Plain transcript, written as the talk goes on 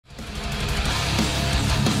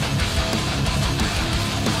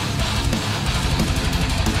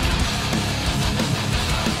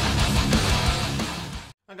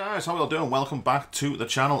Guys, how are you all doing? Welcome back to the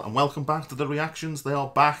channel and welcome back to the reactions. They are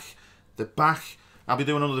back. They're back. I'll be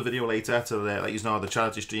doing another video later to let you know how the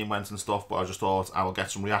charity stream went and stuff, but I just thought I will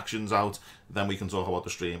get some reactions out, then we can talk about the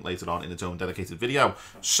stream later on in its own dedicated video.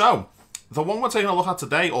 So, the one we're taking a look at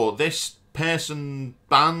today, or this person,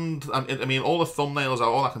 band, I mean, all the thumbnails,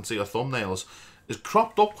 all I can see are thumbnails, is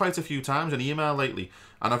cropped up quite a few times in email lately,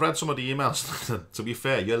 and I've read some of the emails. To be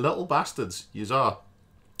fair, you little bastards, yous are.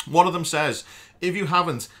 One of them says, if you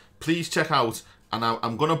haven't, please check out, and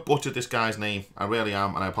I'm going to butcher this guy's name, I really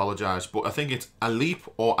am, and I apologise, but I think it's Alip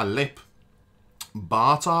or Alip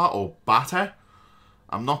Ba Ta or Ba Ta.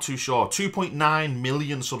 I'm not too sure. 2.9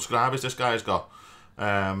 million subscribers this guy's got.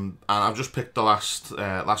 And I've just picked the last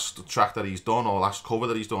track that he's done, or last cover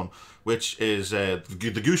that he's done, which is the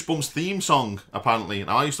Goosebumps theme song, apparently. And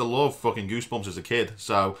I used to love fucking Goosebumps as a kid,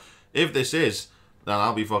 so if this is, then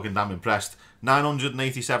I'll be fucking damn impressed.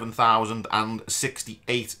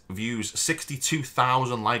 987,068 views,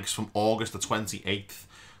 62,000 likes from August the 28th,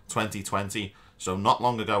 2020. So not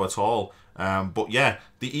long ago at all. But yeah,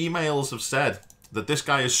 the emails have said that this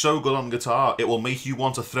guy is so good on guitar, it will make you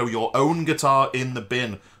want to throw your own guitar in the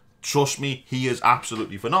bin. Trust me, he is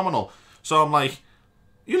absolutely phenomenal. So I'm like,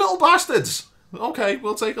 you little bastards. Okay,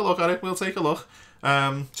 we'll take a look at it. We'll take a look.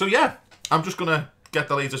 So yeah, I'm just going to get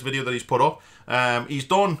the latest video that he's put up. He's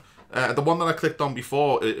done... the one that I clicked on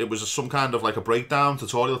before, it was some kind of like a breakdown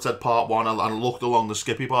tutorial. It said part 1, and I looked along the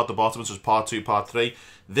skippy part at the bottom. It says part 2, part 3.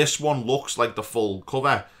 This one looks like the full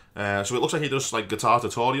cover. So it looks like he does like guitar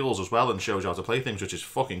tutorials as well and shows you how to play things, which is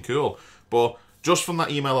fucking cool. But just from that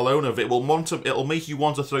email alone of it'll make you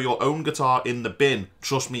want to throw your own guitar in the bin.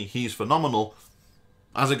 Trust me, he's phenomenal.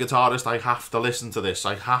 As a guitarist, I have to listen to this.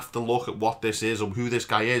 I have to look at what this is and who this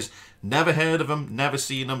guy is. Never heard of him, never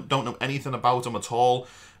seen him, don't know anything about him at all.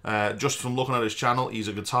 Just from looking at his channel, he's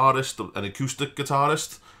a guitarist, an acoustic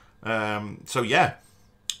guitarist. So yeah,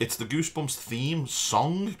 it's the Goosebumps theme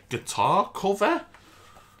song guitar cover.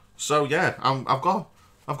 So yeah, I've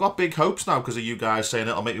got big hopes now because of you guys saying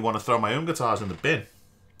it'll make me want to throw my own guitars in the bin.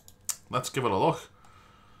 Let's give it a look.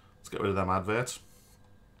 Let's get rid of them adverts.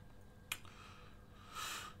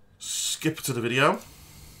 Skip to the video.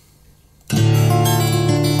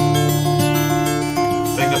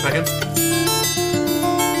 Finger picking.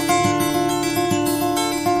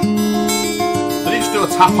 Do a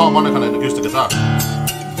tap harmonic on an acoustic guitar.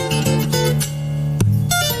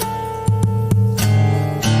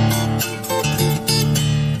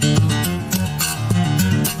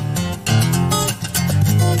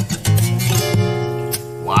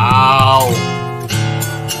 Wow.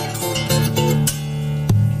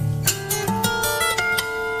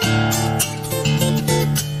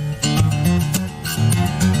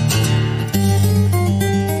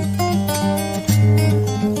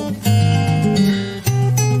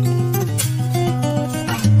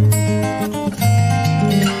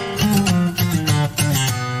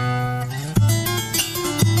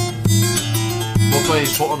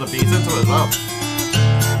 He's put on the beat into it as well.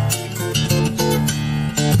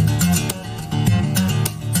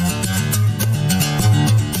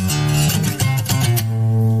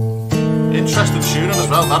 Interesting tuning as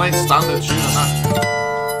well. That ain't standard tuning, that.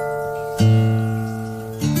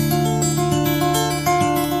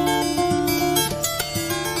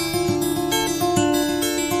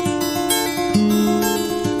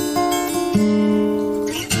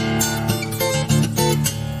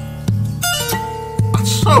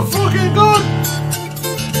 So fucking good!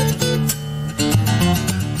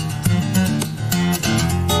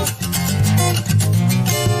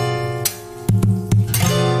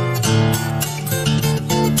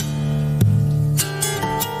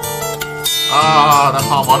 Ah, them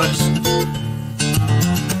harmonics.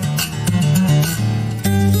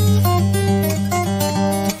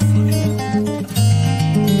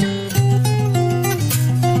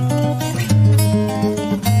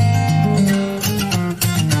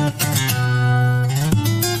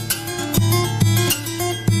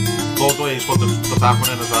 Both ways, put the tap one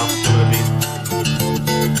in as well. Give it a beat.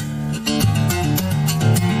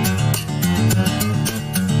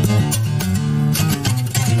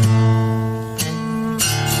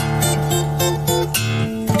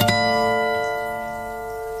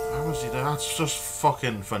 How was he there? That's just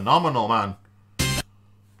fucking phenomenal, man.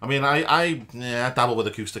 I mean, I dabble with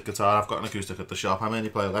acoustic guitar. I've got an acoustic at the shop. I mainly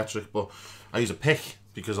play electric, but I use a pick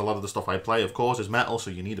because a lot of the stuff I play, of course, is metal, so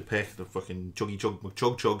you need a pick. The fucking chuggy chug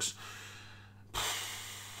chugs.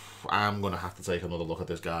 I'm gonna have to take another look at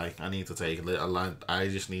this guy. I need to take a little. I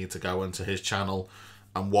just need to go into his channel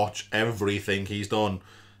and watch everything he's done.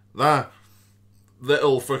 That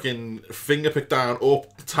little fucking finger pick down up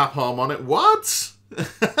tap harmonic. What?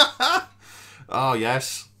 Oh,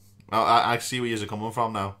 yes. I see where you're coming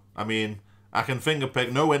from now. I mean, I can finger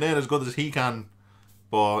pick nowhere near as good as he can,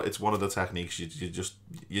 but it's one of the techniques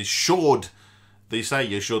you should. They say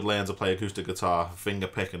you should learn to play acoustic guitar finger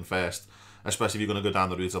picking first, especially if you're going to go down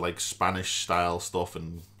the route of like Spanish style stuff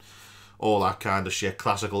and all that kind of shit,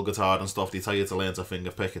 classical guitar and stuff. They tell you to learn to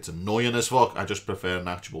finger pick. It's annoying as fuck. I just prefer an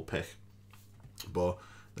actual pick. But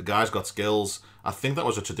the guy's got skills. I think that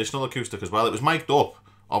was a traditional acoustic as well. It was mic'd up.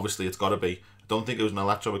 Obviously, it's got to be. I don't think it was an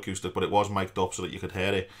electroacoustic, but it was mic'd up so that you could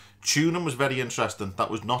hear it. Tuning was very interesting.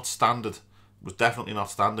 That was not standard. It was definitely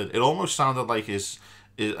not standard. It almost sounded like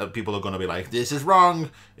people are going to be like, this is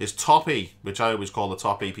wrong. His top E, which I always call the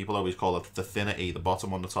top E. People always call it the thinner E, the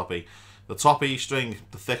bottom on the top E. The top E string,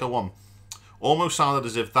 the thicker one, almost sounded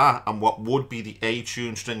as if that and what would be the A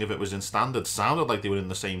tune string if it was in standard sounded like they were in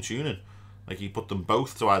the same tuning. Like he put them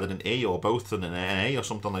both to either an E or both to an A or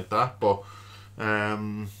something like that. But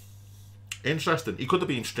interesting. He could have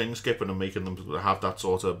been string skipping and making them have that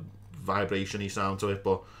sort of vibration-y sound to it,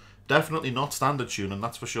 but definitely not standard tuning,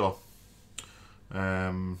 that's for sure.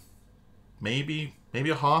 Maybe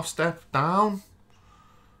a half step down.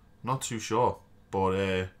 Not too sure,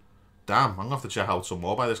 but damn, I'm gonna have to check out some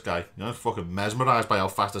more by this guy. You know, fucking mesmerised by how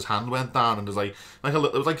fast his hand went down, and there's like a little,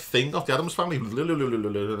 it was like Thing off the Addams Family, and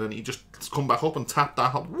then he just come back up and tapped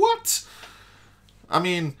that. What? I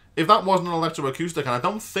mean, if that wasn't an electroacoustic, and I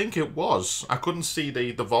don't think it was, I couldn't see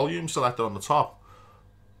the volume selected on the top.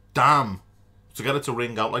 Damn, to get it to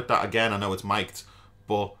ring out like that again, I know it's mic'd,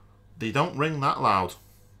 but they don't ring that loud.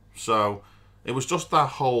 So it was just that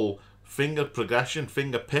whole finger progression,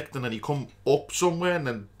 finger picked, and then he come up somewhere and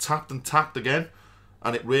then tapped and tapped again,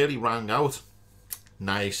 and it really rang out.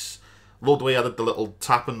 Nice. Love the way he added the little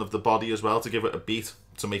tapping of the body as well to give it a beat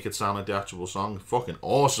to make it sound like the actual song. Fucking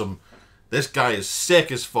awesome. This guy is sick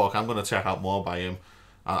as fuck. I'm going to check out more by him.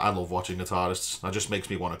 I love watching guitarists. That just makes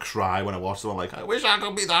me want to cry when I watch them. I'm like, I wish I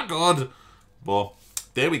could be that good. But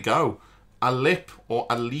there we go. Alip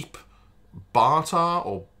Ba Ta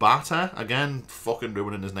or Ba Ta. Again, fucking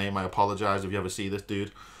ruining his name. I apologise if you ever see this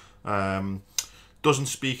dude. Doesn't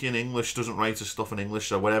speak in English, doesn't write his stuff in English,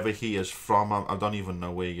 so wherever he is from, I don't even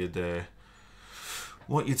know where you'd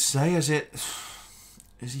what you'd say. Is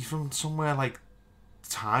he from somewhere like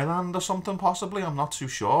Thailand or something, possibly? I'm not too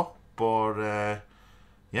sure. But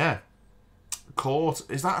yeah. Court.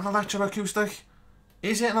 Is that an electroacoustic?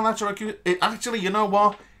 Is it an electroacoustic? It actually, you know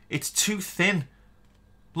what? It's too thin.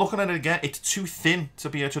 Looking at it again, it's too thin to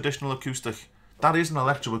be a traditional acoustic. That is an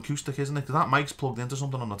electroacoustic, isn't it? Because that mic's plugged into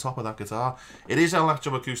something on the top of that guitar. It is an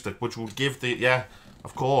electroacoustic, which will give the... Yeah,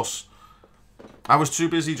 of course. I was too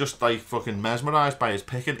busy just, like, fucking mesmerised by his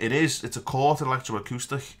picking. It is. It's a Court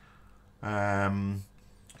electroacoustic.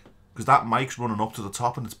 Because that mic's running up to the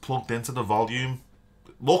top and it's plugged into the volume.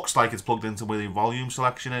 It looks like it's plugged into where the volume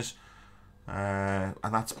selection is. And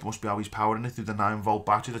that must be how he's powering it through the 9-volt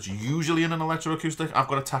battery that's usually in an electroacoustic. I've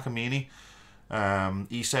got a Takamine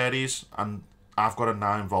E-Series, and I've got a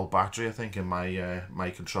 9-volt battery, I think, in my my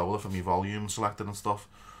controller for my volume selected and stuff.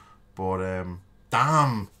 But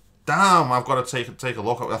damn, I've got to take a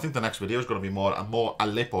look. I think the next video is going to be more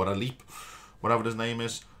Alip or Alip, whatever his name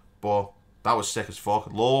is. But that was sick as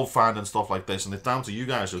fuck. Love finding stuff like this, and it's down to you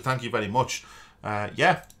guys. So thank you very much.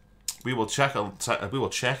 Yeah. We will take a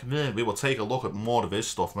look at more of his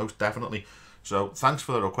stuff, most definitely. So thanks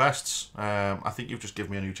for the requests. I think you've just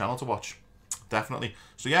given me a new channel to watch. Definitely.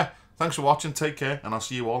 So yeah, thanks for watching. Take care, and I'll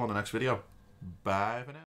see you all in the next video. Bye for now.